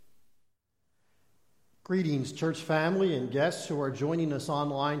Greetings, church family and guests who are joining us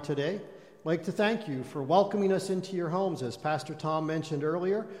online today. I'd like to thank you for welcoming us into your homes, as Pastor Tom mentioned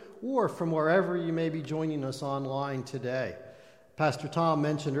earlier, or from wherever you may be joining us online today. Pastor Tom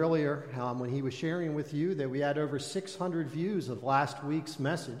mentioned earlier when he was sharing with you that we had over 600 views of last week's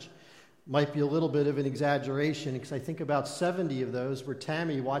message. Might be a little bit of an exaggeration because I think about 70 of those were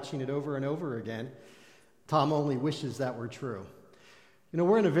Tammy watching it over and over again. Tom only wishes that were true. You know,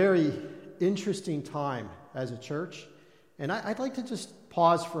 we're in a very interesting time as a church, and I'd like to just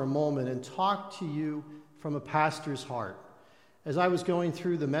pause for a moment and talk to you from a pastor's heart. As I was going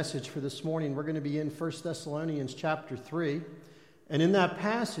through the message for this morning, we're going to be in 1 Thessalonians chapter 3, and in that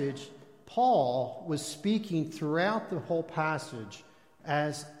passage, Paul was speaking throughout the whole passage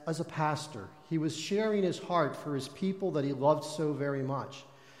as a pastor. He was sharing his heart for his people that he loved so very much.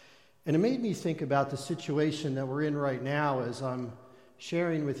 And it made me think about the situation that we're in right now as I'm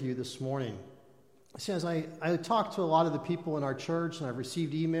sharing with you this morning. See, as I talked to a lot of the people in our church, and I've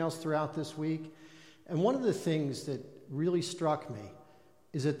received emails throughout this week, and one of the things that really struck me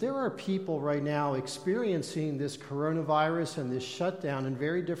is that there are people right now experiencing this coronavirus and this shutdown in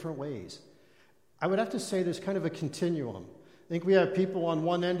very different ways. I would have to say there's kind of a continuum. I think we have people on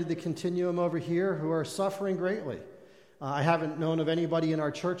one end of the continuum over here who are suffering greatly. I haven't known of anybody in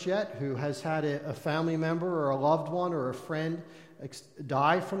our church yet who has had a family member or a loved one or a friend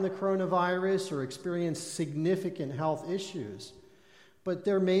die from the coronavirus or experience significant health issues. But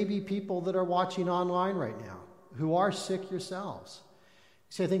there may be people that are watching online right now who are sick yourselves.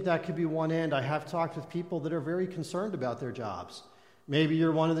 See, I think that could be one end. I have talked with people that are very concerned about their jobs. Maybe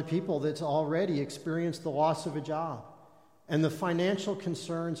you're one of the people that's already experienced the loss of a job, and the financial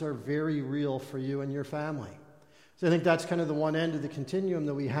concerns are very real for you and your family. So I think that's kind of the one end of the continuum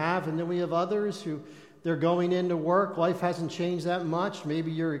that we have. And then we have others who they're going into work. Life hasn't changed that much.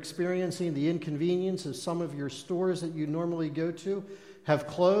 Maybe you're experiencing the inconvenience of some of your stores that you normally go to have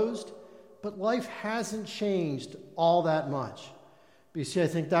closed. But life hasn't changed all that much. But you see, I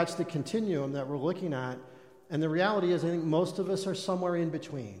think that's the continuum that we're looking at. And the reality is I think most of us are somewhere in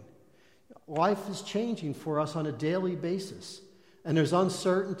between. Life is changing for us on a daily basis. And there's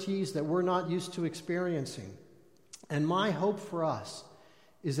uncertainties that we're not used to experiencing. And my hope for us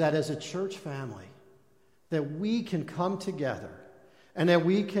is that as a church family, that we can come together and that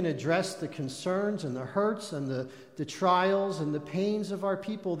we can address the concerns and the hurts and the trials and the pains of our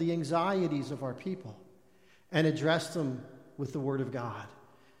people, the anxieties of our people, and address them with the Word of God.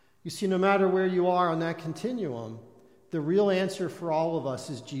 You see, no matter where you are on that continuum, the real answer for all of us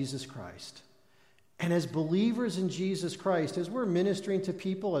is Jesus Christ. And as believers in Jesus Christ, as we're ministering to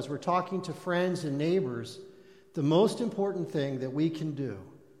people, as we're talking to friends and neighbors, the most important thing that we can do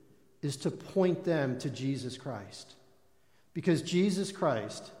is to point them to Jesus Christ. Because Jesus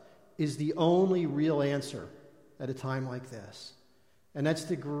Christ is the only real answer at a time like this. And that's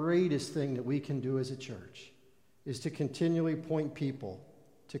the greatest thing that we can do as a church, is to continually point people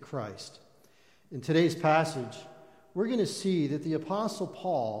to Christ. In today's passage, we're going to see that the Apostle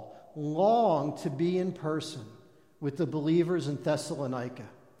Paul longed to be in person with the believers in Thessalonica.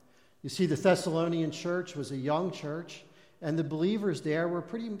 You see, the Thessalonian church was a young church, and the believers there were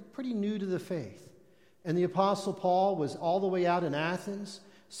pretty new to the faith. And the Apostle Paul was all the way out in Athens,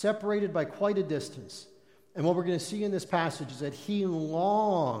 separated by quite a distance. And what we're going to see in this passage is that he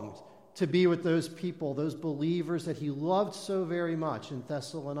longed to be with those people, those believers that he loved so very much in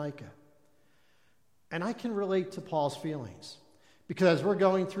Thessalonica. And I can relate to Paul's feelings, because as we're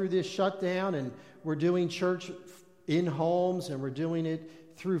going through this shutdown and we're doing church in homes and we're doing it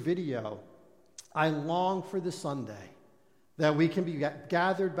through video, I long for the Sunday that we can be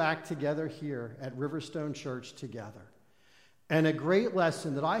gathered back together here at Riverstone Church together. And a great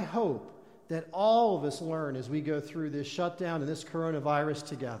lesson that I hope that all of us learn as we go through this shutdown and this coronavirus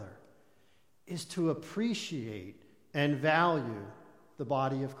together is to appreciate and value the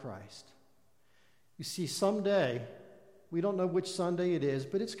body of Christ. You see, someday, we don't know which Sunday it is,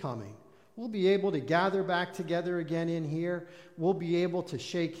 but it's coming. We'll be able to gather back together again in here. We'll be able to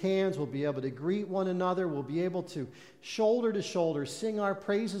shake hands. We'll be able to greet one another. We'll be able to shoulder sing our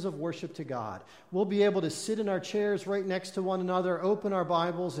praises of worship to God. We'll be able to sit in our chairs right next to one another, open our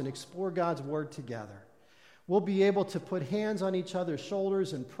Bibles, and explore God's Word together. We'll be able to put hands on each other's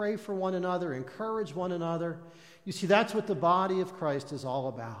shoulders and pray for one another, encourage one another. You see, that's what the body of Christ is all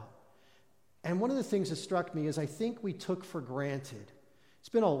about. And one of the things that struck me is I think we took for granted. It's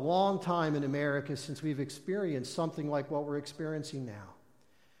been a long time in America since we've experienced something like what we're experiencing now.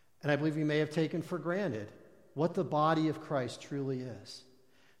 And I believe we may have taken for granted what the body of Christ truly is.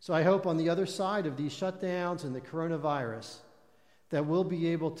 So I hope on the other side of these shutdowns and the coronavirus that we'll be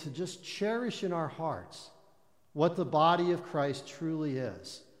able to just cherish in our hearts what the body of Christ truly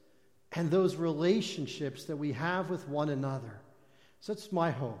is and those relationships that we have with one another. So that's my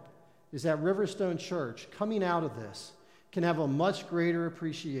hope, is that Riverstone Church, coming out of this, can have a much greater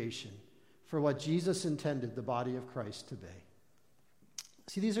appreciation for what Jesus intended the body of Christ to be.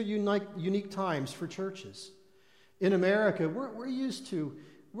 See, these are unique times for churches. In America, we're used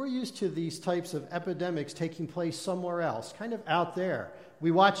to these types of epidemics taking place somewhere else, kind of out there.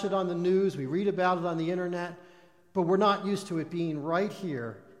 We watch it on the news, we read about it on the internet, but we're not used to it being right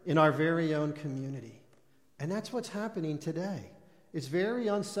here in our very own community. And that's what's happening today. It's very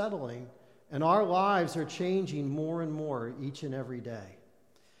unsettling, and our lives are changing more and more each and every day.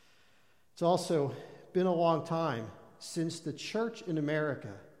 It's also been a long time since the church in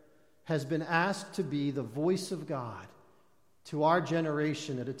America has been asked to be the voice of God to our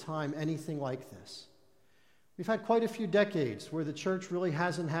generation at a time anything like this. We've had quite a few decades where the church really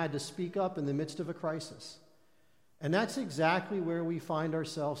hasn't had to speak up in the midst of a crisis. And that's exactly where we find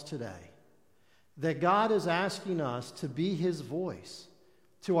ourselves today. That God is asking us to be his voice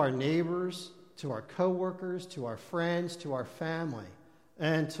to our neighbors, to our coworkers, to our friends, to our family,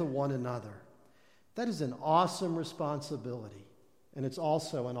 and to one another. That is an awesome responsibility, and it's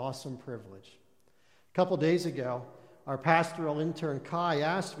also an awesome privilege. A couple days ago, our pastoral intern Kai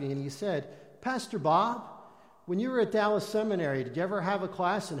asked me, and he said, "Pastor Bob, when you were at Dallas Seminary, did you ever have a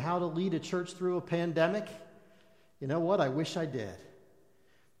class on how to lead a church through a pandemic?" You know what? I wish I did.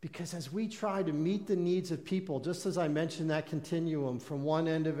 Because as we try to meet the needs of people, just as I mentioned that continuum from one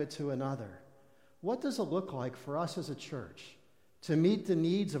end of it to another, what does it look like for us as a church to meet the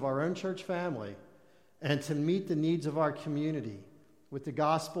needs of our own church family and to meet the needs of our community with the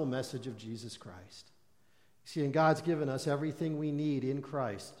gospel message of Jesus Christ? See, and God's given us everything we need in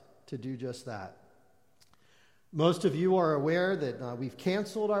Christ to do just that. Most of you are aware that we've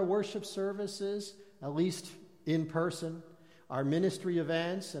canceled our worship services, at least in person, our ministry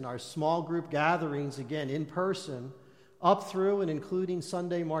events and our small group gatherings, again, in person, up through and including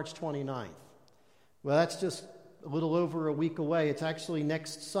Sunday, March 29th. Well, that's just a little over a week away. It's actually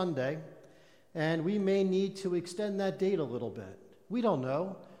next Sunday, and we may need to extend that date a little bit. We don't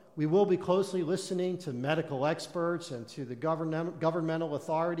know. We will be closely listening to medical experts and to the governmental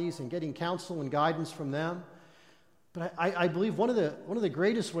authorities and getting counsel and guidance from them. But I believe one of the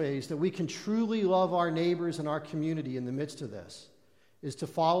greatest ways that we can truly love our neighbors and our community in the midst of this is to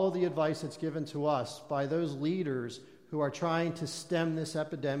follow the advice that's given to us by those leaders who are trying to stem this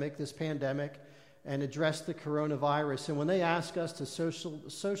epidemic, this pandemic, and address the coronavirus. And when they ask us to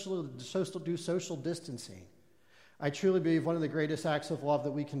do social distancing, I truly believe one of the greatest acts of love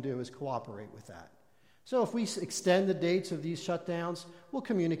that we can do is cooperate with that. So if we extend the dates of these shutdowns, we'll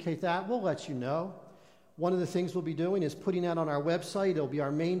communicate that. We'll let you know. One of the things we'll be doing is putting that on our website. It'll be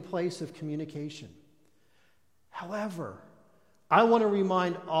our main place of communication. However, I want to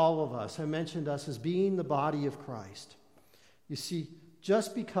remind all of us, I mentioned us as being the body of Christ. You see,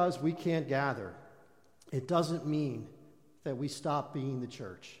 just because we can't gather, it doesn't mean that we stop being the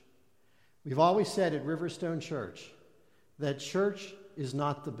church. We've always said at Riverstone Church that church is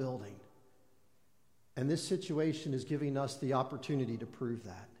not the building. And this situation is giving us the opportunity to prove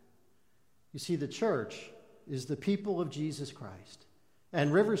that. You see, the church is the people of Jesus Christ,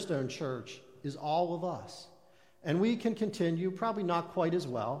 and Riverstone Church is all of us. And we can continue, probably not quite as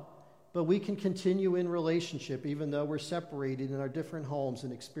well, but we can continue in relationship even though we're separated in our different homes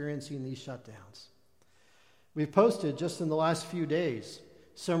and experiencing these shutdowns. We've posted just in the last few days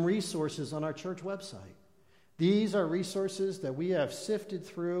some resources on our church website. These are resources that we have sifted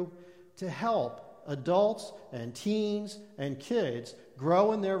through to help adults and teens and kids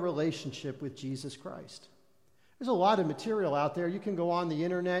grow in their relationship with Jesus Christ. There's a lot of material out there. You can go on the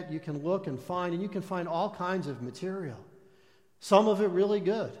internet, you can look and find, and you can find all kinds of material. Some of it really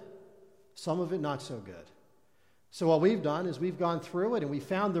good, some of it not so good. So what we've done is we've gone through it and we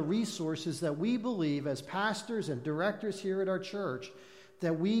found the resources that we believe as pastors and directors here at our church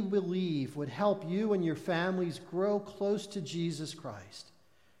that we believe would help you and your families grow close to Jesus Christ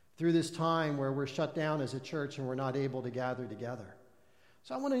through this time where we're shut down as a church and we're not able to gather together.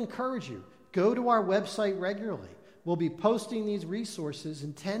 So I want to encourage you, go to our website regularly. We'll be posting these resources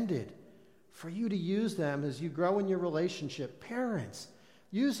intended for you to use them as you grow in your relationship. Parents,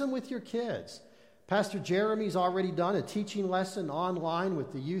 use them with your kids. Pastor Jeremy's already done a teaching lesson online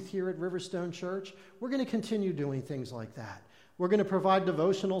with the youth here at Riverstone Church. We're going to continue doing things like that. We're going to provide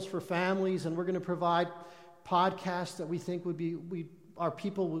devotionals for families, and we're going to provide podcasts that we think our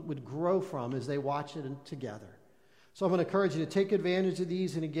people would grow from as they watch it together. So I'm going to encourage you to take advantage of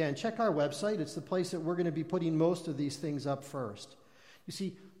these. And again, check our website. It's the place that we're going to be putting most of these things up first. You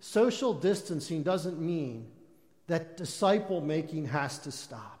see, social distancing doesn't mean that disciple making has to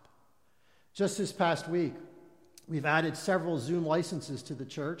stop. Just this past week, we've added several Zoom licenses to the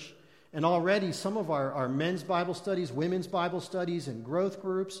church, and already some of our men's Bible studies, women's Bible studies, and growth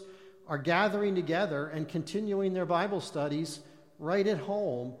groups are gathering together and continuing their Bible studies right at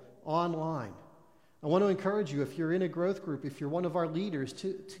home online. I want to encourage you, if you're in a growth group, if you're one of our leaders,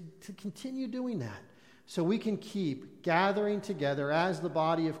 to continue doing that so we can keep gathering together as the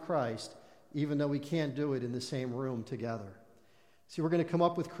body of Christ, even though we can't do it in the same room together. See, we're going to come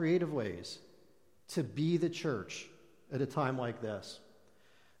up with creative ways to be the church at a time like this.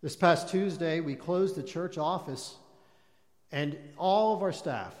 This past Tuesday, we closed the church office, and all of our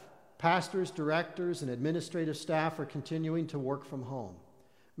staff, pastors, directors, and administrative staff are continuing to work from home.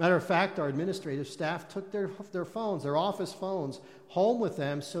 Matter of fact, our administrative staff took their phones, their office phones, home with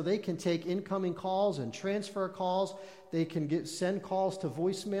them so they can take incoming calls and transfer calls. They can send calls to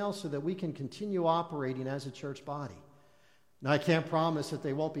voicemail so that we can continue operating as a church body. Now, I can't promise that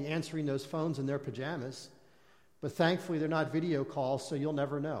they won't be answering those phones in their pajamas, but thankfully they're not video calls, so you'll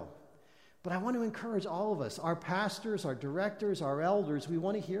never know. But I want to encourage all of us, our pastors, our directors, our elders, we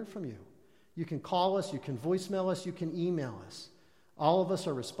want to hear from you. You can call us, you can voicemail us, you can email us. All of us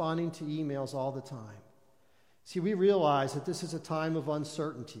are responding to emails all the time. See, we realize that this is a time of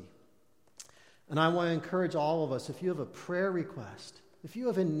uncertainty. And I want to encourage all of us, if you have a prayer request, if you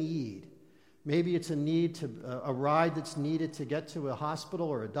have a need, maybe it's a ride that's needed to get to a hospital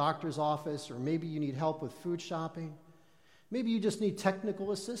or a doctor's office, or maybe you need help with food shopping. Maybe you just need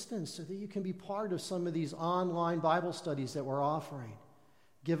technical assistance so that you can be part of some of these online Bible studies that we're offering.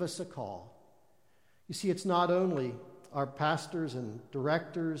 Give us a call. You see, it's not only our pastors and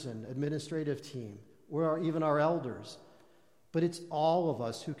directors and administrative team, or even our elders, but it's all of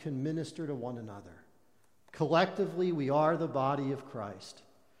us who can minister to one another. Collectively, we are the body of Christ.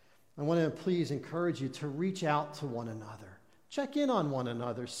 I want to please encourage you to reach out to one another. Check in on one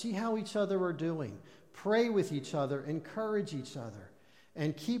another. See how each other are doing. Pray with each other. Encourage each other.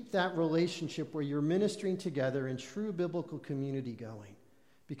 And keep that relationship where you're ministering together in true biblical community going.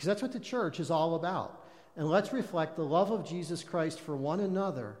 Because that's what the church is all about. And let's reflect the love of Jesus Christ for one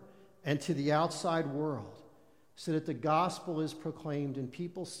another and to the outside world so that the gospel is proclaimed and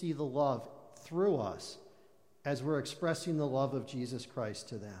people see the love through us as we're expressing the love of Jesus Christ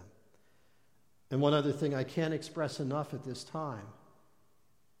to them. And one other thing I can't express enough at this time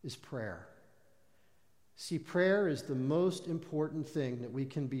is prayer. See, prayer is the most important thing that we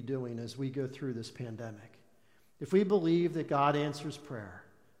can be doing as we go through this pandemic. If we believe that God answers prayer,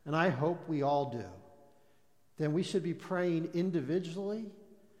 and I hope we all do, then we should be praying individually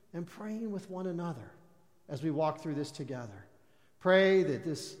and praying with one another as we walk through this together. Pray that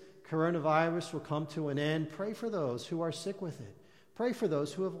this coronavirus will come to an end. Pray for those who are sick with it. Pray for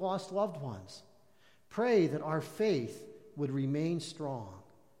those who have lost loved ones. Pray that our faith would remain strong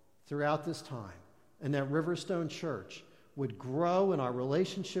throughout this time and that Riverstone Church would grow in our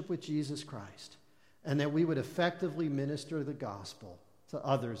relationship with Jesus Christ and that we would effectively minister the gospel to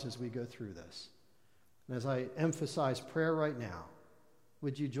others as we go through this. And as I emphasize prayer right now,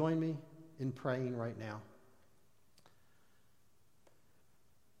 would you join me in praying right now?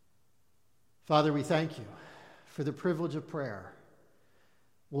 Father, we thank you for the privilege of prayer.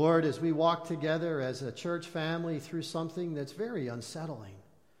 Lord, as we walk together as a church family through something that's very unsettling,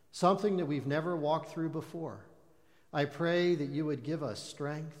 something that we've never walked through before, I pray that you would give us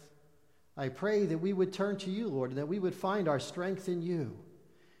strength. I pray that we would turn to you, Lord, and that we would find our strength in you,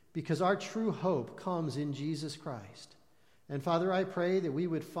 because our true hope comes in Jesus Christ. And Father, I pray that we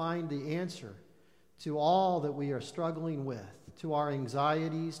would find the answer to all that we are struggling with, to our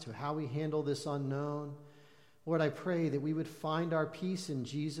anxieties, to how we handle this unknown. Lord, I pray that we would find our peace in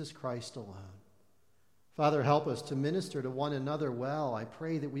Jesus Christ alone. Father, help us to minister to one another well. I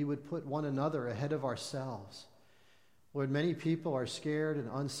pray that we would put one another ahead of ourselves. Lord, many people are scared and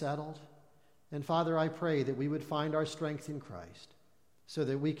unsettled. And Father, I pray that we would find our strength in Christ so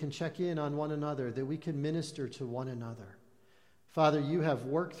that we can check in on one another, that we can minister to one another. Father, you have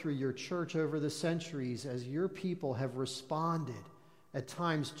worked through your church over the centuries as your people have responded at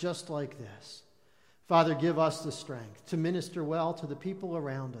times just like this. Father, give us the strength to minister well to the people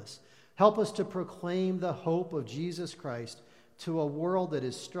around us. Help us to proclaim the hope of Jesus Christ to a world that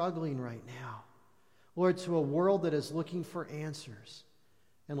is struggling right now. Lord, to a world that is looking for answers.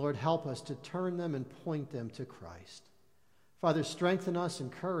 And Lord, help us to turn them and point them to Christ. Father, strengthen us,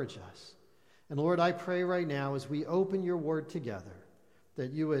 encourage us. And Lord, I pray right now as we open your word together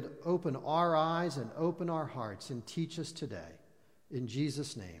that you would open our eyes and open our hearts and teach us today. In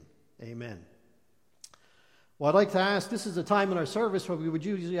Jesus' name, amen. Well, I'd like to ask, this is a time in our service where we would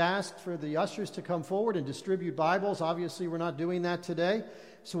usually ask for the ushers to come forward and distribute Bibles. Obviously, we're not doing that today.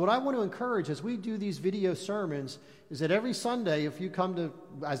 So what I want to encourage as we do these video sermons is that every Sunday, if you come to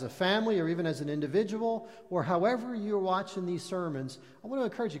as a family or even as an individual or however you're watching these sermons, I want to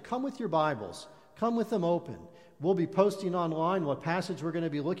encourage you, come with your Bibles. Come with them open. We'll be posting online what passage we're going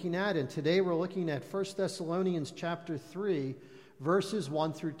to be looking at, and today we're looking at 1 Thessalonians chapter 3, verses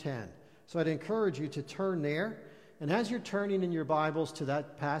 1 through 10. So I'd encourage you to turn there, and as you're turning in your Bibles to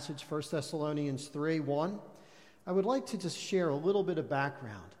that passage, 1 Thessalonians 3, 1, I would like to just share a little bit of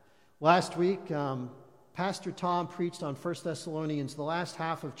background. Last week, Pastor Tom preached on 1 Thessalonians, the last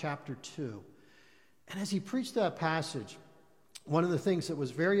half of chapter 2. And as he preached that passage, one of the things that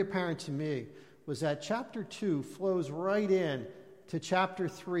was very apparent to me was that chapter 2 flows right in to chapter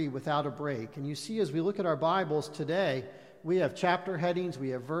 3 without a break. And you see, as we look at our Bibles today, we have chapter headings, we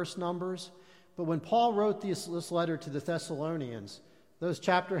have verse numbers. But when Paul wrote this letter to the Thessalonians, those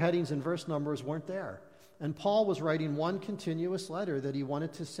chapter headings and verse numbers weren't there. And Paul was writing one continuous letter that he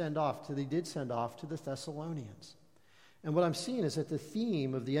wanted to send off, that he did send off to the Thessalonians. And what I'm seeing is that the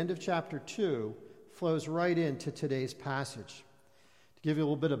theme of the end of chapter 2 flows right into today's passage. To give you a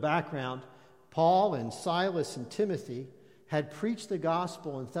little bit of background, Paul and Silas and Timothy had preached the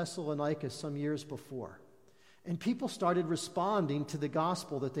gospel in Thessalonica some years before. And people started responding to the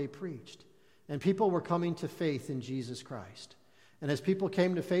gospel that they preached. And people were coming to faith in Jesus Christ. And as people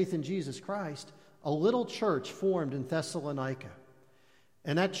came to faith in Jesus Christ, a little church formed in Thessalonica.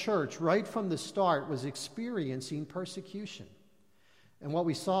 And that church, right from the start, was experiencing persecution. And what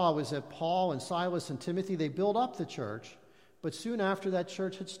we saw was that Paul and Silas and Timothy, they built up the church. But soon after that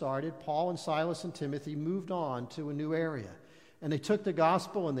church had started, Paul and Silas and Timothy moved on to a new area. And they took the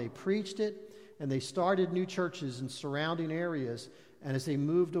gospel and they preached it, and they started new churches in surrounding areas, and as they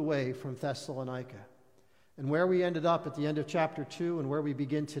moved away from Thessalonica. And where we ended up at the end of chapter 2 and where we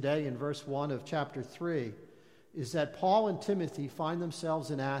begin today in verse 1 of chapter 3 is that Paul and Timothy find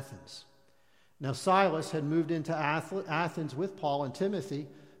themselves in Athens. Now Silas had moved into Athens with Paul and Timothy,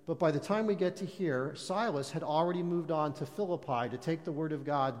 but by the time we get to here, Silas had already moved on to Philippi to take the word of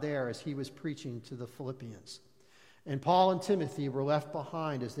God there as he was preaching to the Philippians. And Paul and Timothy were left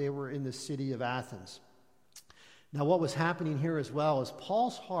behind as they were in the city of Athens. Now what was happening here as well is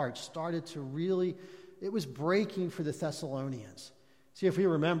Paul's heart started to really, it was breaking for the Thessalonians. See, if we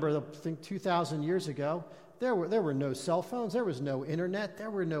remember, I think 2,000 years ago, there were no cell phones, there was no internet, there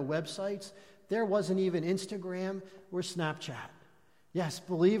were no websites, there wasn't even Instagram or Snapchat. Yes,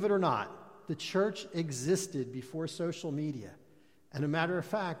 believe it or not, the church existed before social media. And a matter of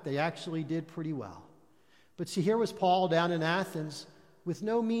fact, they actually did pretty well. But see, here was Paul down in Athens with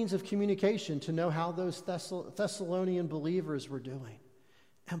no means of communication to know how those Thessalonian believers were doing.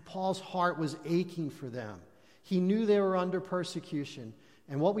 And Paul's heart was aching for them. He knew they were under persecution.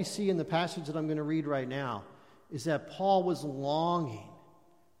 And what we see in the passage that I'm going to read right now is that Paul was longing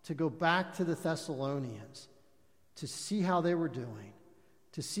to go back to the Thessalonians to see how they were doing,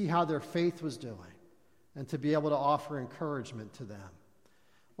 to see how their faith was doing, and to be able to offer encouragement to them.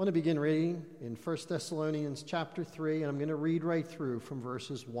 I want to begin reading in 1 Thessalonians chapter 3, and I'm going to read right through from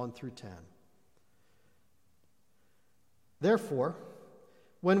verses 1 through 10. Therefore,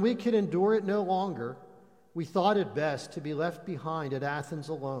 when we could endure it no longer, we thought it best to be left behind at Athens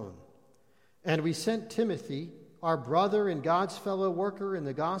alone. And we sent Timothy, our brother and God's fellow worker in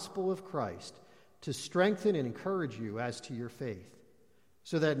the gospel of Christ, to strengthen and encourage you as to your faith,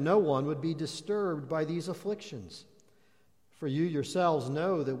 so that no one would be disturbed by these afflictions. For you yourselves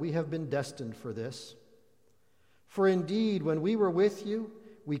know that we have been destined for this. For indeed, when we were with you,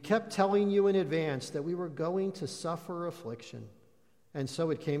 we kept telling you in advance that we were going to suffer affliction. And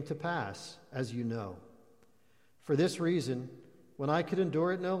so it came to pass, as you know. For this reason, when I could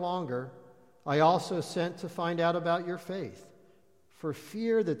endure it no longer, I also sent to find out about your faith, for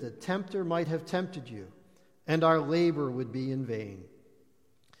fear that the tempter might have tempted you, and our labor would be in vain.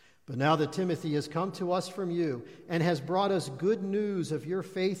 But now that Timothy has come to us from you and has brought us good news of your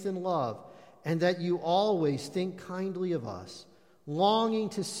faith and love, and that you always think kindly of us, longing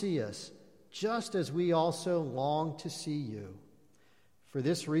to see us, just as we also long to see you. For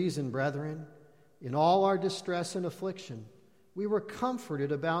this reason, brethren, in all our distress and affliction, we were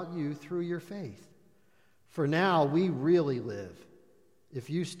comforted about you through your faith. For now we really live, if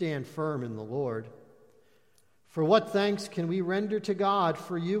you stand firm in the Lord. For what thanks can we render to God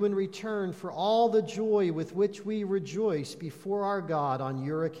for you in return for all the joy with which we rejoice before our God on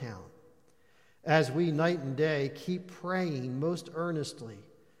your account, as we night and day keep praying most earnestly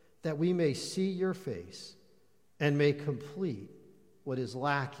that we may see your face and may complete what is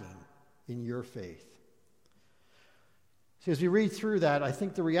lacking in your faith. So as we read through that, I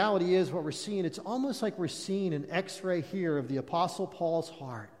think the reality is what we're seeing, it's almost like we're seeing an x-ray here of the Apostle Paul's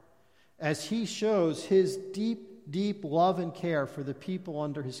heart as he shows his deep, deep love and care for the people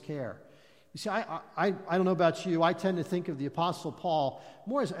under his care. You see, I don't know about you, I tend to think of the Apostle Paul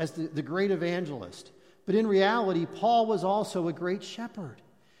more as the great evangelist. But in reality, Paul was also a great shepherd.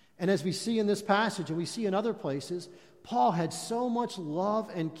 And as we see in this passage, and we see in other places, Paul had so much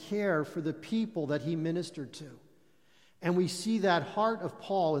love and care for the people that he ministered to. And we see that heart of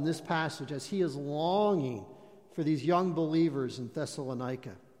Paul in this passage as he is longing for these young believers in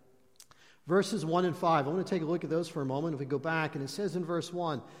Thessalonica. Verses 1 and 5, I want to take a look at those for a moment. If we go back, and it says in verse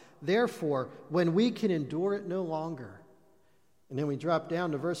 1, "Therefore, when we can endure it no longer." And then we drop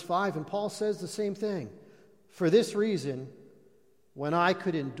down to verse 5, and Paul says the same thing. "For this reason, when I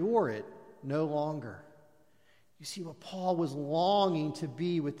could endure it no longer." You see what Paul was longing to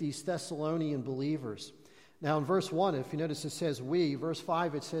be with these Thessalonian believers. Now in verse 1, if you notice it says we. Verse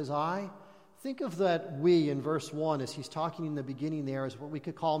 5 it says I. Think of that we in verse 1 as he's talking in the beginning there as what we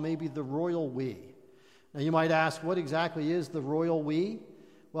could call maybe the royal we. Now you might ask, what exactly is the royal we?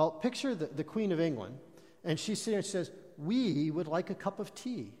 Well, picture the Queen of England, and she's sitting there and says, "We would like a cup of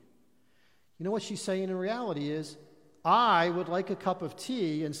tea." You know what she's saying in reality is, I would like a cup of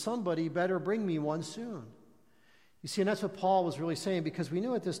tea, and somebody better bring me one soon. You see, and that's what Paul was really saying, because we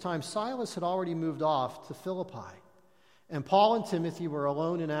knew at this time Silas had already moved off to Philippi. And Paul and Timothy were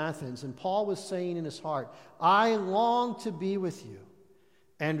alone in Athens, and Paul was saying in his heart, I long to be with you.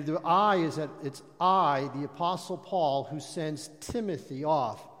 And the I is that it's I, the Apostle Paul, who sends Timothy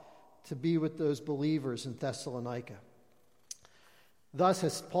off to be with those believers in Thessalonica. Thus,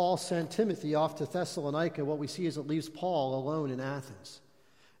 as Paul sent Timothy off to Thessalonica, what we see is it leaves Paul alone in Athens.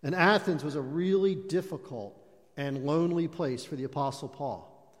 And Athens was a really difficult and lonely place for the Apostle Paul.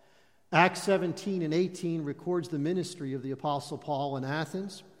 Acts 17 and 18 records the ministry of the Apostle Paul in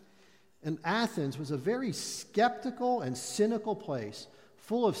Athens. And Athens was a very skeptical and cynical place,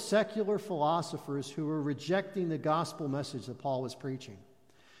 full of secular philosophers who were rejecting the gospel message that Paul was preaching.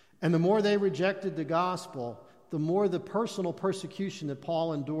 And the more they rejected the gospel, the more the personal persecution that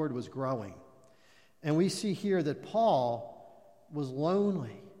Paul endured was growing. And we see here that Paul was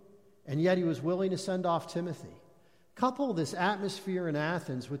lonely, and yet he was willing to send off Timothy. Couple this atmosphere in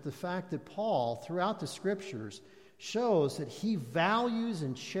Athens with the fact that Paul, throughout the scriptures, shows that he values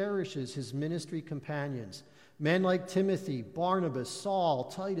and cherishes his ministry companions, men like Timothy, Barnabas, Saul,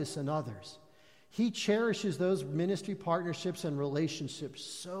 Titus, and others. He cherishes those ministry partnerships and relationships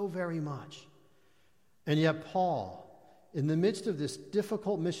so very much. And yet Paul, in the midst of this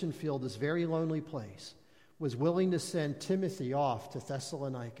difficult mission field, this very lonely place, was willing to send Timothy off to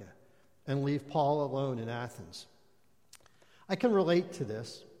Thessalonica and leave Paul alone in Athens. I can relate to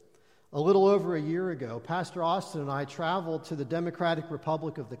this. A little over a year ago, Pastor Austin and I traveled to the Democratic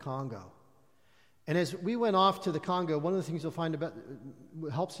Republic of the Congo. And as we went off to the Congo, one of the things you'll find about,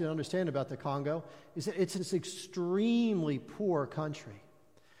 helps you understand about the Congo, is that it's an extremely poor country.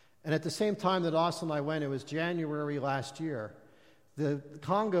 And at the same time that Austin and I went, it was January last year, the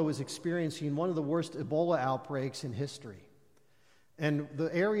Congo was experiencing one of the worst Ebola outbreaks in history. And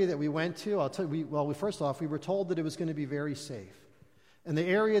the area that we went to, I'll tell you, first off, we were told that it was going to be very safe. And the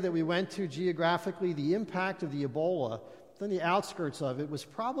area that we went to geographically, the impact of the Ebola, then the outskirts of it, was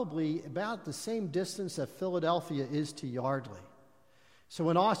probably about the same distance that Philadelphia is to Yardley. So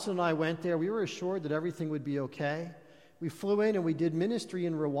when Austin and I went there, we were assured that everything would be okay. We flew in and we did ministry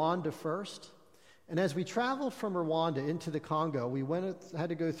in Rwanda first. And as we traveled from Rwanda into the Congo, we had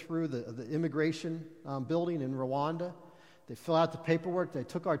to go through the immigration building in Rwanda. They fill out the paperwork, they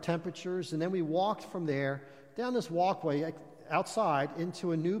took our temperatures, and then we walked from there down this walkway outside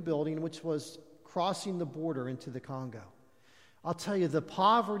into a new building which was crossing the border into the Congo. I'll tell you, the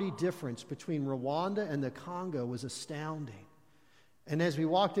poverty difference between Rwanda and the Congo was astounding. And as we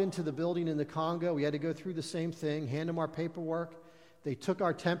walked into the building in the Congo, we had to go through the same thing, hand them our paperwork. They took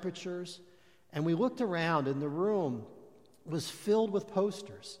our temperatures, and we looked around, and the room was filled with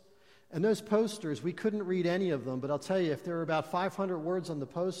posters. And those posters, we couldn't read any of them, but I'll tell you, if there were about 500 words on the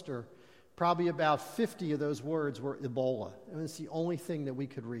poster, probably about 50 of those words were Ebola. And it's the only thing that we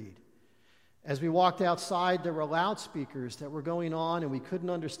could read. As we walked outside, there were loudspeakers that were going on, and we couldn't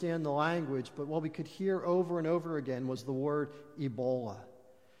understand the language, but what we could hear over and over again was the word Ebola.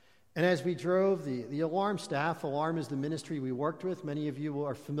 And as we drove, the alarm staff, alarm is the ministry we worked with. Many of you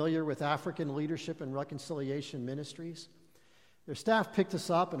are familiar with African Leadership and Reconciliation Ministries. Their staff picked us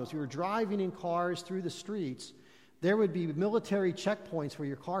up, and as we were driving in cars through the streets, there would be military checkpoints where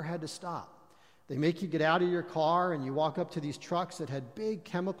your car had to stop. They make you get out of your car, and you walk up to these trucks that had big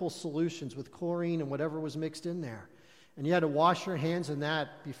chemical solutions with chlorine and whatever was mixed in there. And you had to wash your hands in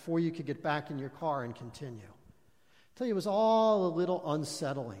that before you could get back in your car and continue. I tell you, it was all a little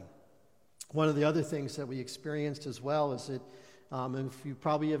unsettling. One of the other things that we experienced as well is that, and if you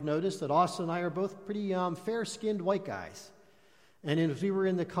probably have noticed, that Austin and I are both pretty fair-skinned white guys. And as we were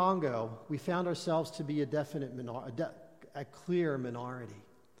in the Congo, we found ourselves to be a definite a clear minority.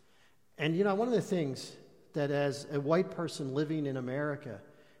 And one of the things that as a white person living in America,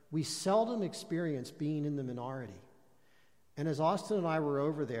 we seldom experience being in the minority. And as Austin and I were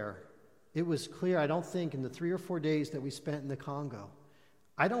over there, it was clear, I don't think, in the 3 or 4 days that we spent in the Congo,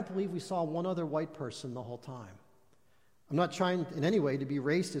 I don't believe we saw one other white person the whole time. I'm not trying in any way to be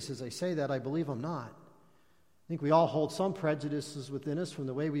racist as I say that. I believe I'm not. I think we all hold some prejudices within us from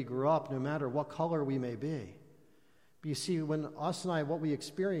the way we grew up, no matter what color we may be. But you see, when us and I, what we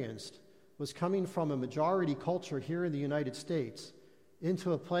experienced was coming from a majority culture here in the United States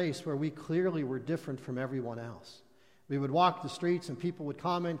into a place where we clearly were different from everyone else. We would walk the streets and people would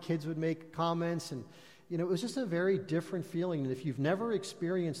comment, kids would make comments, and it was just a very different feeling. And if you've never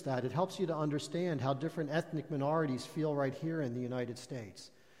experienced that, it helps you to understand how different ethnic minorities feel right here in the United States.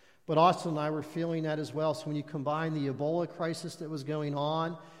 But Austin and I were feeling that as well. So when you combine the Ebola crisis that was going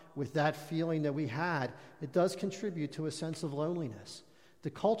on with that feeling that we had, it does contribute to a sense of loneliness. The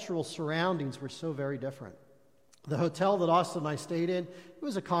cultural surroundings were so very different. The hotel that Austin and I stayed in, it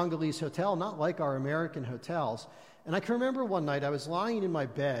was a Congolese hotel, not like our American hotels. And I can remember one night I was lying in my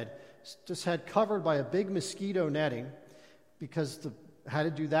bed, just had covered by a big mosquito netting, had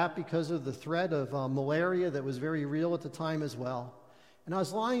to do that because of the threat of malaria that was very real at the time as well. And I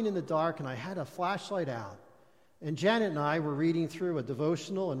was lying in the dark and I had a flashlight out. And Janet and I were reading through a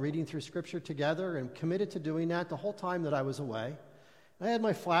devotional and reading through Scripture together and committed to doing that the whole time that I was away. I had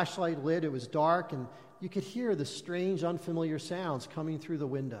my flashlight lit, it was dark, and you could hear the strange, unfamiliar sounds coming through the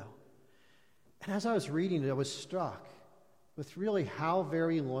window. And as I was reading it, I was struck with really how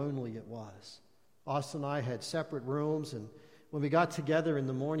very lonely it was. Austin and I had separate rooms, and when we got together in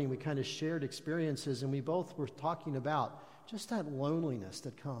the morning, we kind of shared experiences, and we both were talking about just that loneliness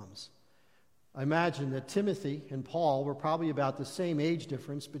that comes. I imagine that Timothy and Paul were probably about the same age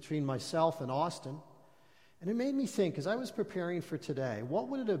difference between myself and Austin. And it made me think, as I was preparing for today, what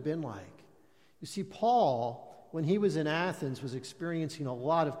would it have been like? You see, Paul, when he was in Athens, was experiencing a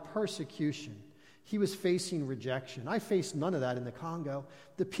lot of persecution. He was facing rejection. I faced none of that in the Congo.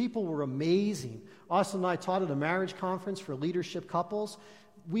 The people were amazing. Austin and I taught at a marriage conference for leadership couples.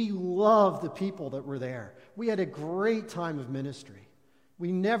 We loved the people that were there. We had a great time of ministry.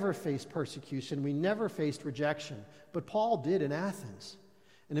 We never faced persecution. We never faced rejection. But Paul did in Athens.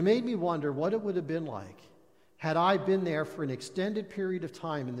 And it made me wonder what it would have been like had I been there for an extended period of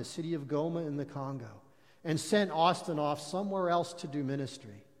time in the city of Goma in the Congo and sent Austin off somewhere else to do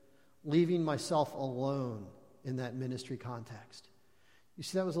ministry, leaving myself alone in that ministry context. You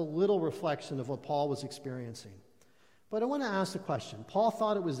see, that was a little reflection of what Paul was experiencing. But I want to ask the question. Paul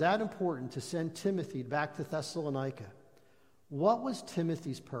thought it was that important to send Timothy back to Thessalonica. What was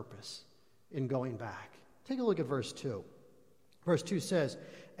Timothy's purpose in going back? Take a look at verse 2. Verse 2 says,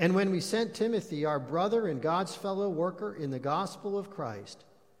 "And when we sent Timothy, our brother and God's fellow worker in the gospel of Christ,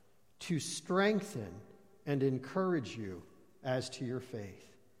 to strengthen and encourage you as to your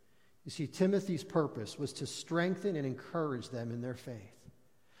faith." You see, Timothy's purpose was to strengthen and encourage them in their faith.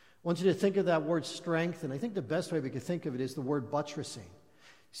 I want you to think of that word strength, and I think the best way we could think of it is the word buttressing.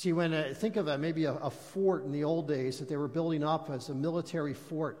 See, when I think of maybe a fort in the old days that they were building up as a military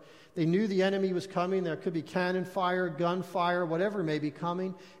fort, they knew the enemy was coming. There could be cannon fire, gunfire, whatever may be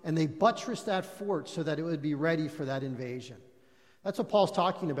coming, and they buttressed that fort so that it would be ready for that invasion. That's what Paul's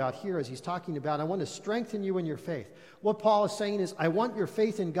talking about here as he's talking about, I want to strengthen you in your faith. What Paul is saying is, I want your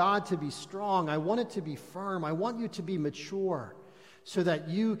faith in God to be strong. I want it to be firm. I want you to be mature so that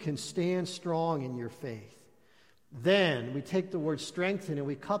you can stand strong in your faith. Then we take the word strengthen and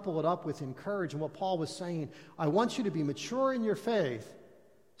we couple it up with encourage. And what Paul was saying, I want you to be mature in your faith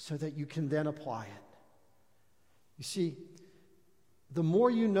so that you can then apply it. You see, the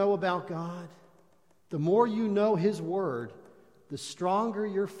more you know about God, the more you know His Word, the stronger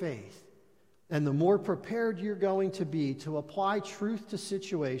your faith and the more prepared you're going to be to apply truth to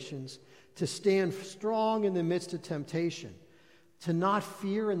situations, to stand strong in the midst of temptation, to not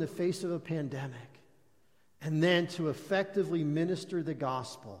fear in the face of a pandemic, and then to effectively minister the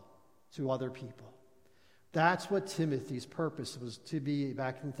gospel to other people. That's what Timothy's purpose was, to be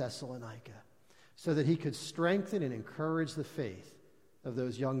back in Thessalonica, so that he could strengthen and encourage the faith of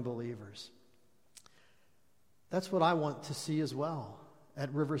those young believers. That's what I want to see as well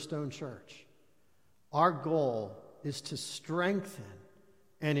at Riverstone Church. Our goal is to strengthen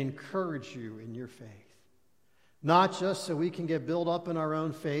and encourage you in your faith. not just so we can get built up in our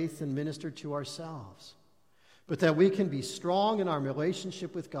own faith and minister to ourselves, but that we can be strong in our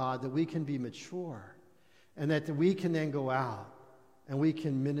relationship with God, that we can be mature, and that we can then go out and we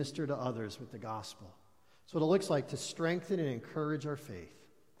can minister to others with the gospel. That's what it looks like to strengthen and encourage our faith.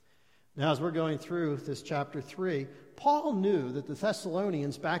 Now, as we're going through this chapter 3, Paul knew that the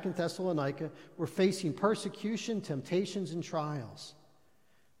Thessalonians back in Thessalonica were facing persecution, temptations, and trials.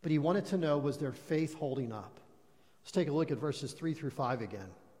 But he wanted to know, was their faith holding up? Let's take a look at verses 3 through 5 again.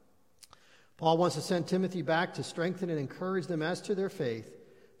 Paul wants to send Timothy back to strengthen and encourage them as to their faith,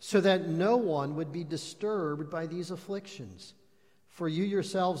 so that no one would be disturbed by these afflictions. For you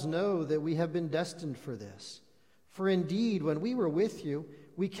yourselves know that we have been destined for this. For indeed, when we were with you,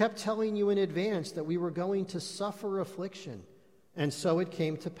 we kept telling you in advance that we were going to suffer affliction, and so it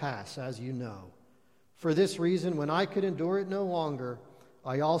came to pass, as you know. For this reason, when I could endure it no longer,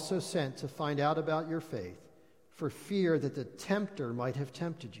 I also sent to find out about your faith, for fear that the tempter might have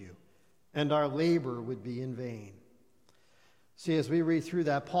tempted you, and our labor would be in vain. See, as we read through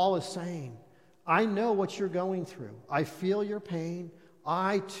that, Paul is saying, I know what you're going through. I feel your pain.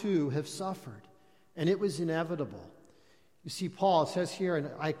 I too have suffered, and it was inevitable. You see, Paul says here, and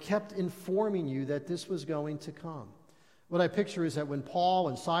I kept informing you that this was going to come. What I picture is that when Paul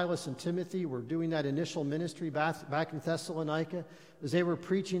and Silas and Timothy were doing that initial ministry back in Thessalonica, as they were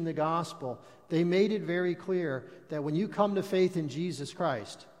preaching the gospel, they made it very clear that when you come to faith in Jesus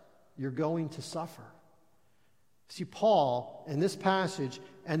Christ, you're going to suffer. See, Paul, in this passage,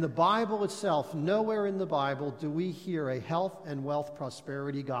 and the Bible itself, nowhere in the Bible do we hear a health and wealth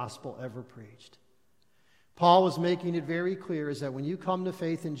prosperity gospel ever preached. Paul was making it very clear is that when you come to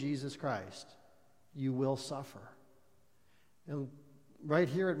faith in Jesus Christ, you will suffer. And right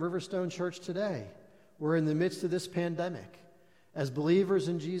here at Riverstone Church today, we're in the midst of this pandemic. As believers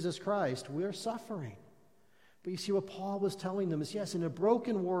in Jesus Christ, we're suffering. But you see, what Paul was telling them is, yes, in a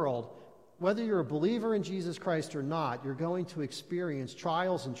broken world, whether you're a believer in Jesus Christ or not, you're going to experience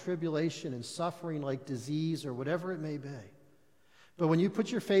trials and tribulation and suffering like disease or whatever it may be. But when you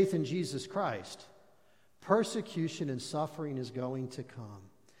put your faith in Jesus Christ, persecution and suffering is going to come.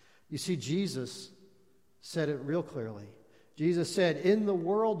 You see, Jesus said it real clearly. Jesus said, in the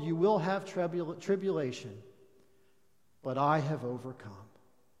world you will have tribulation, but I have overcome.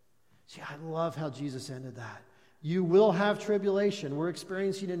 See, I love how Jesus ended that. You will have tribulation. We're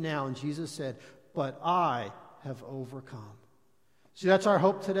experiencing it now. And Jesus said, but I have overcome. See, that's our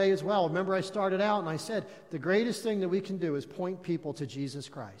hope today as well. Remember, I started out and I said, the greatest thing that we can do is point people to Jesus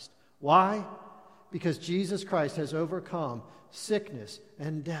Christ. Why? Because Jesus Christ has overcome sickness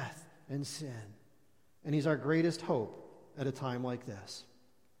and death and sin. And he's our greatest hope at a time like this.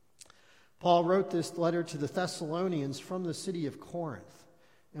 Paul wrote this letter to the Thessalonians from the city of Corinth.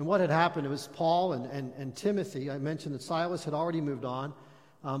 And what had happened, it was Paul and Timothy. I mentioned that Silas had already moved on.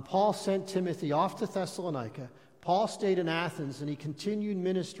 Paul sent Timothy off to Thessalonica. Paul stayed in Athens, and he continued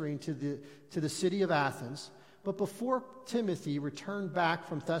ministering to the city of Athens. But before Timothy returned back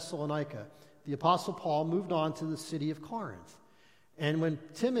from Thessalonica, the Apostle Paul moved on to the city of Corinth. And when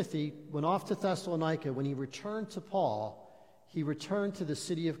Timothy went off to Thessalonica, when he returned to Paul, he returned to the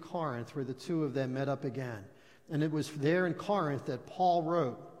city of Corinth, where the two of them met up again. And it was there in Corinth that Paul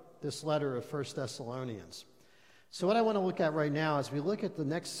wrote this letter of 1 Thessalonians. So what I want to look at right now, as we look at the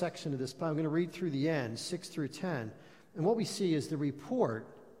next section of this, I'm going to read through the end, 6 through 10. And what we see is the report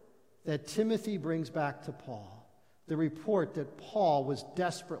that Timothy brings back to Paul. The report that Paul was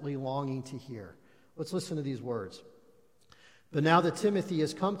desperately longing to hear. Let's listen to these words. But now that Timothy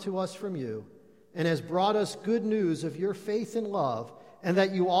has come to us from you and has brought us good news of your faith and love, and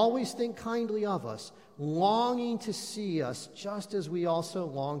that you always think kindly of us, longing to see us just as we also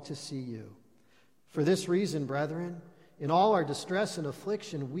long to see you. For this reason, brethren, in all our distress and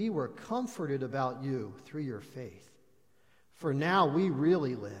affliction, we were comforted about you through your faith. For now we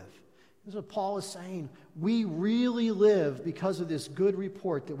really live. This is what Paul is saying. We really live because of this good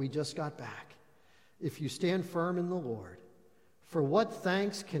report that we just got back. If you stand firm in the Lord. For what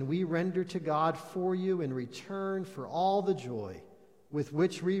thanks can we render to God for you in return for all the joy with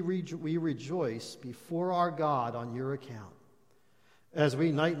which we rejoice before our God on your account, as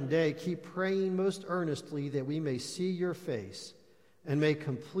we night and day keep praying most earnestly that we may see your face and may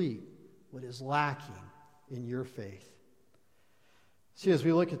complete what is lacking in your faith. See, as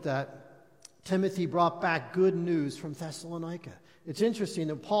we look at that, Timothy brought back good news from Thessalonica. It's interesting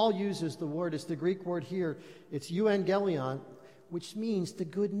that Paul uses the word, it's the Greek word here, it's euangelion, which means the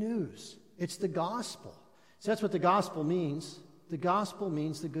good news. It's the gospel. So that's what the gospel means. The gospel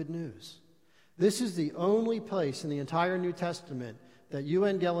means the good news. This is the only place in the entire New Testament that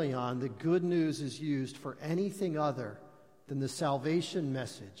euangelion, the good news, is used for anything other than the salvation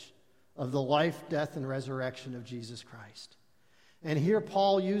message of the life, death, and resurrection of Jesus Christ. And here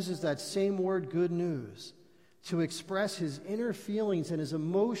Paul uses that same word, good news, to express his inner feelings and his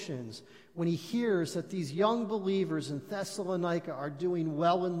emotions when he hears that these young believers in Thessalonica are doing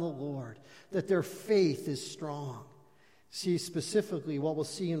well in the Lord, that their faith is strong. See specifically what we'll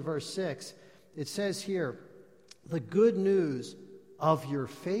see in verse 6. It says here, the good news of your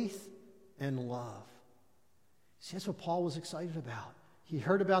faith and love. See, that's what Paul was excited about. He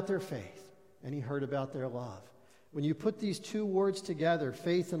heard about their faith and he heard about their love. When you put these two words together,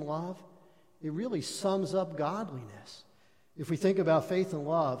 faith and love, it really sums up godliness. If we think about faith and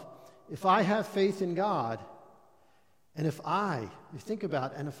love, if I have faith in God, and if I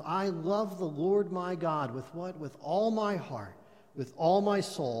love the Lord my God with what? With all my heart, with all my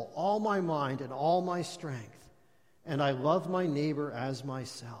soul, all my mind, and all my strength, and I love my neighbor as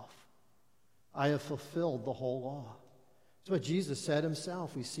myself, I have fulfilled the whole law. That's what Jesus said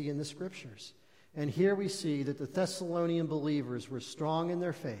himself, we see in the scriptures. And here we see that the Thessalonian believers were strong in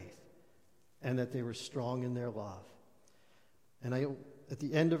their faith and that they were strong in their love. And at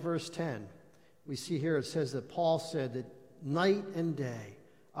the end of verse 10, we see here it says that Paul said that night and day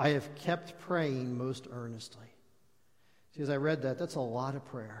I have kept praying most earnestly. See, as I read that, that's a lot of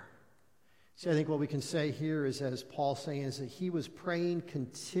prayer. See, I think what we can say here is, as Paul's saying, is that he was praying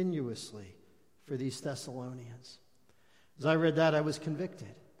continuously for these Thessalonians. As I read that, I was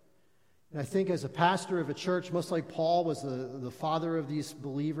convicted. And I think as a pastor of a church, much like Paul was the father of these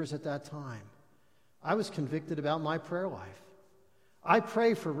believers at that time, I was convicted about my prayer life. I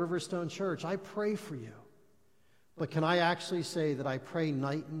pray for Riverstone Church. I pray for you. But can I actually say that I pray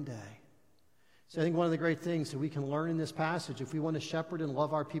night and day? So I think one of the great things that we can learn in this passage, if we want to shepherd and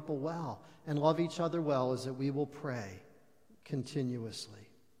love our people well and love each other well, is that we will pray continuously.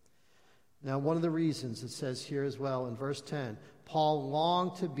 Now, one of the reasons it says here as well in verse 10, Paul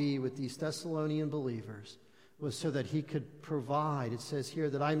longed to be with these Thessalonian believers was so that he could provide, it says here,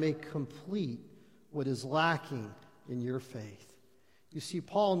 that I may complete what is lacking in your faith. You see,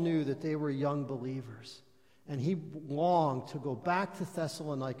 Paul knew that they were young believers, and he longed to go back to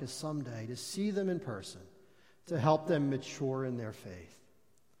Thessalonica someday to see them in person, to help them mature in their faith.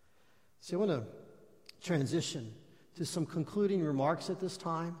 So I want to transition to some concluding remarks at this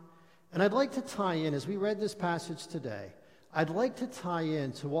time. And I'd like to tie in, as we read this passage today, I'd like to tie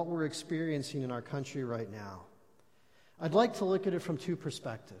in to what we're experiencing in our country right now. I'd like to look at it from two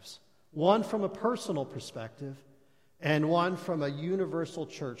perspectives. One from a personal perspective, and one from a universal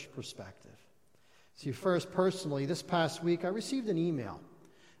church perspective. See, first, personally, this past week, I received an email.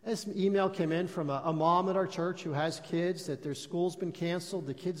 This email came in from a mom at our church who has kids, that their school's been canceled,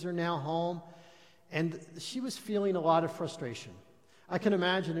 the kids are now home, and she was feeling a lot of frustration. I can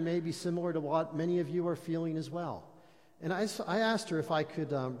imagine it may be similar to what many of you are feeling as well. And I asked her if I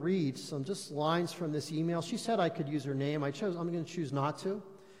could read some just lines from this email. She said I could use her name. I'm going to choose not to,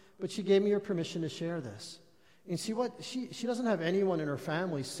 but she gave me her permission to share this. And see what? She doesn't have anyone in her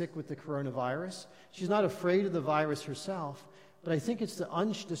family sick with the coronavirus. She's not afraid of the virus herself, but I think it's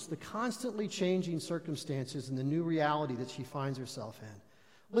the constantly changing circumstances and the new reality that she finds herself in.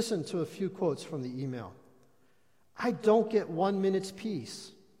 Listen to a few quotes from the email. I don't get 1 minute's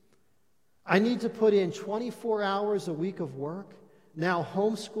peace. I need to put in 24 hours a week of work, now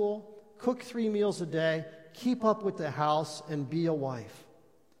homeschool, cook 3 meals a day, keep up with the house, and be a wife.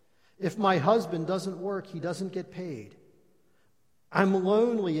 If my husband doesn't work, he doesn't get paid. I'm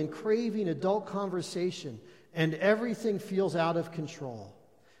lonely and craving adult conversation, and everything feels out of control.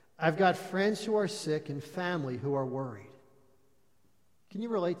 I've got friends who are sick and family who are worried. Can you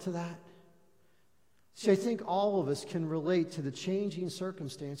relate to that? See, I think all of us can relate to the changing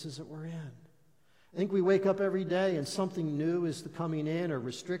circumstances that we're in. I think we wake up every day and something new is coming in, or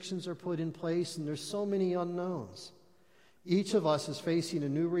restrictions are put in place, and there's so many unknowns. Each of us is facing a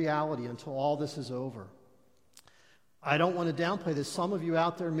new reality until all this is over. I don't want to downplay this. Some of you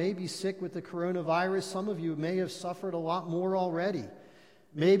out there may be sick with the coronavirus. Some of you may have suffered a lot more already.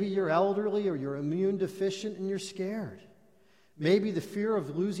 Maybe you're elderly or you're immune deficient and you're scared. Maybe the fear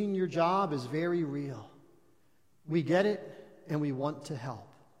of losing your job is very real. We get it, and we want to help.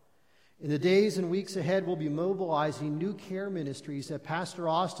 In the days and weeks ahead, we'll be mobilizing new care ministries that Pastor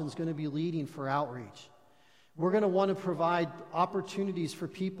Austin's going to be leading for outreach. We're going to want to provide opportunities for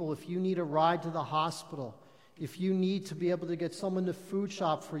people if you need a ride to the hospital, if you need to be able to get someone to food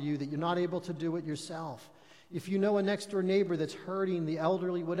shop for you that you're not able to do it yourself, if you know a next-door neighbor that's hurting, the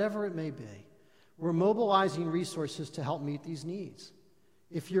elderly, whatever it may be. We're mobilizing resources to help meet these needs.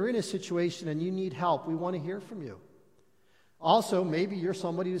 If you're in a situation and you need help, we want to hear from you. Also, maybe you're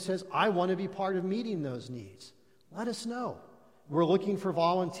somebody who says, I want to be part of meeting those needs. Let us know. We're looking for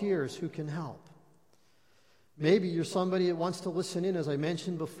volunteers who can help. Maybe you're somebody that wants to listen in, as I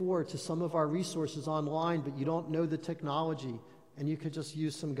mentioned before, to some of our resources online, but you don't know the technology, and you could just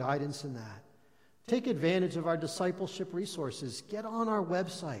use some guidance in that. Take advantage of our discipleship resources. Get on our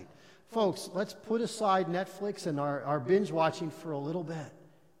website. Folks, let's put aside Netflix and our binge watching for a little bit,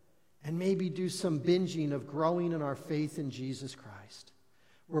 and maybe do some binging of growing in our faith in Jesus Christ.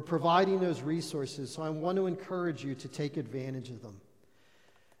 We're providing those resources, so I want to encourage you to take advantage of them.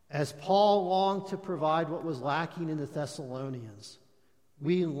 As Paul longed to provide what was lacking in the Thessalonians,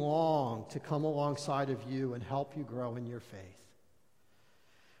 we long to come alongside of you and help you grow in your faith.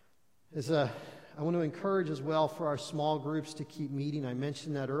 I want to encourage as well for our small groups to keep meeting. I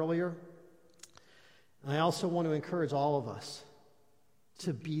mentioned that earlier. And I also want to encourage all of us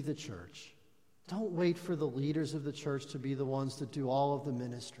to be the church. Don't wait for the leaders of the church to be the ones that do all of the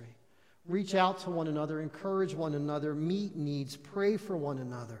ministry. Reach out to one another, encourage one another, meet needs, pray for one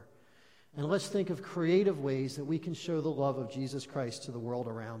another. And let's think of creative ways that we can show the love of Jesus Christ to the world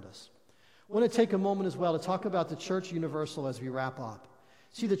around us. I want to take a moment as well to talk about the Church Universal as we wrap up.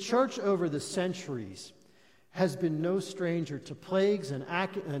 See, the church over the centuries has been no stranger to plagues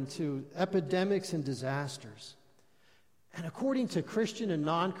and to epidemics and disasters. And according to Christian and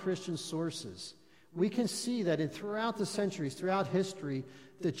non-Christian sources, we can see that throughout the centuries, throughout history,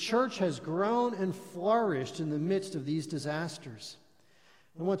 the church has grown and flourished in the midst of these disasters.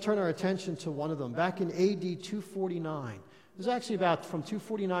 I want to turn our attention to one of them. Back in AD 249, it was actually about from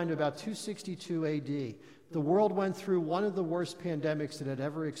 249 to about 262 AD, the world went through one of the worst pandemics it had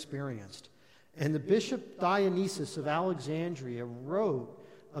ever experienced. And the Bishop Dionysius of Alexandria wrote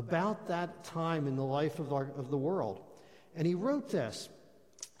about that time in the life of the world. And he wrote this.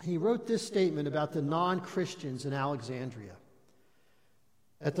 He wrote this statement about the non-Christians in Alexandria.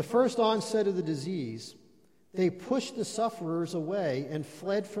 At the first onset of the disease, they pushed the sufferers away and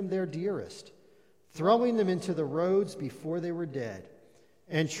fled from their dearest, throwing them into the roads before they were dead,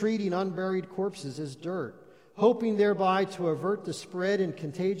 and treating unburied corpses as dirt, hoping thereby to avert the spread and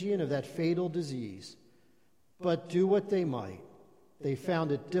contagion of that fatal disease. But do what they might, they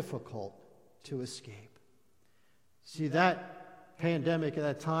found it difficult to escape. See, that pandemic at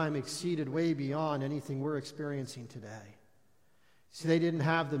that time exceeded way beyond anything we're experiencing today. See, they didn't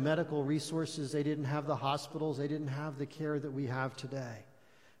have the medical resources, they didn't have the hospitals, they didn't have the care that we have today.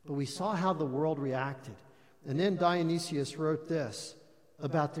 But we saw how the world reacted. And then Dionysius wrote this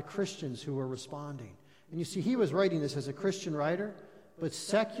about the Christians who were responding. And you see, he was writing this as a Christian writer, but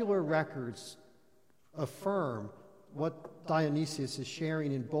secular records affirm what Dionysius is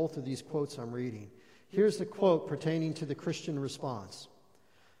sharing in both of these quotes I'm reading. Here's the quote pertaining to the Christian response.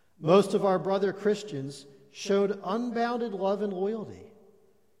 Most of our brother Christians showed unbounded love and loyalty,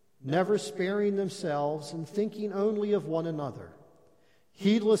 never sparing themselves and thinking only of one another.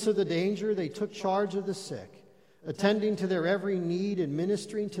 Heedless of the danger, they took charge of the sick, attending to their every need and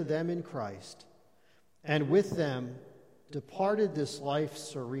ministering to them in Christ. And with them departed this life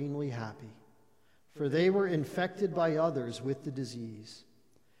serenely happy, for they were infected by others with the disease,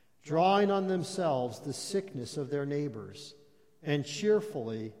 drawing on themselves the sickness of their neighbors and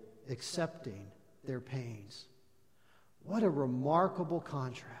cheerfully accepting their pains. What a remarkable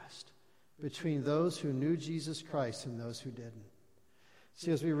contrast between those who knew Jesus Christ and those who didn't.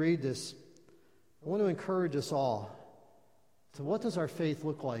 See, as we read this, I want to encourage us all to what does our faith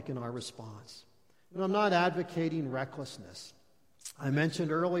look like in our response? And I'm not advocating recklessness. I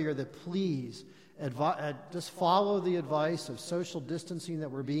mentioned earlier that please just follow the advice of social distancing that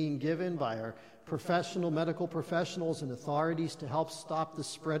we're being given by our medical professionals and authorities to help stop the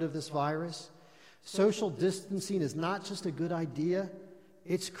spread of this virus. Social distancing is not just a good idea,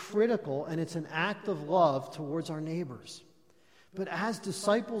 it's critical and it's an act of love towards our neighbors. But as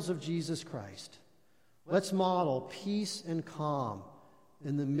disciples of Jesus Christ, let's model peace and calm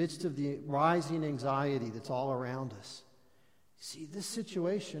in the midst of the rising anxiety that's all around us. See, this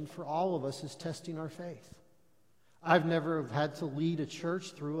situation for all of us is testing our faith. I've never had to lead a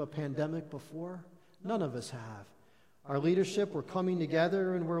church through a pandemic before. None of us have. Our leadership, we're coming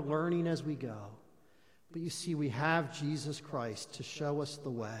together and we're learning as we go. But you see, we have Jesus Christ to show us the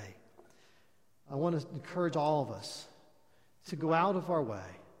way. I want to encourage all of us to go out of our way,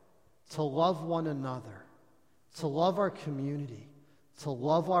 to love one another, to love our community, to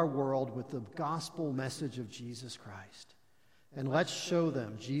love our world with the gospel message of Jesus Christ. And let's show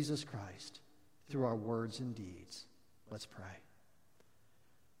them Jesus Christ through our words and deeds. Let's pray.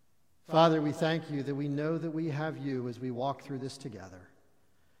 Father, we thank you that we know that we have you as we walk through this together.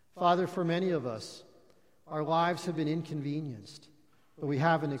 Father, for many of us, Our lives have been inconvenienced, but we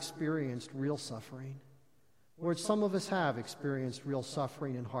haven't experienced real suffering. Lord, some of us have experienced real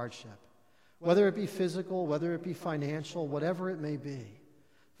suffering and hardship, whether it be physical, whether it be financial, whatever it may be.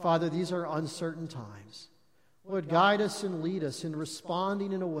 Father, these are uncertain times. Lord, guide us and lead us in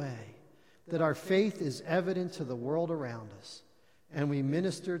responding in a way that our faith is evident to the world around us, and we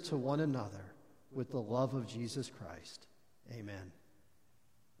minister to one another with the love of Jesus Christ. Amen.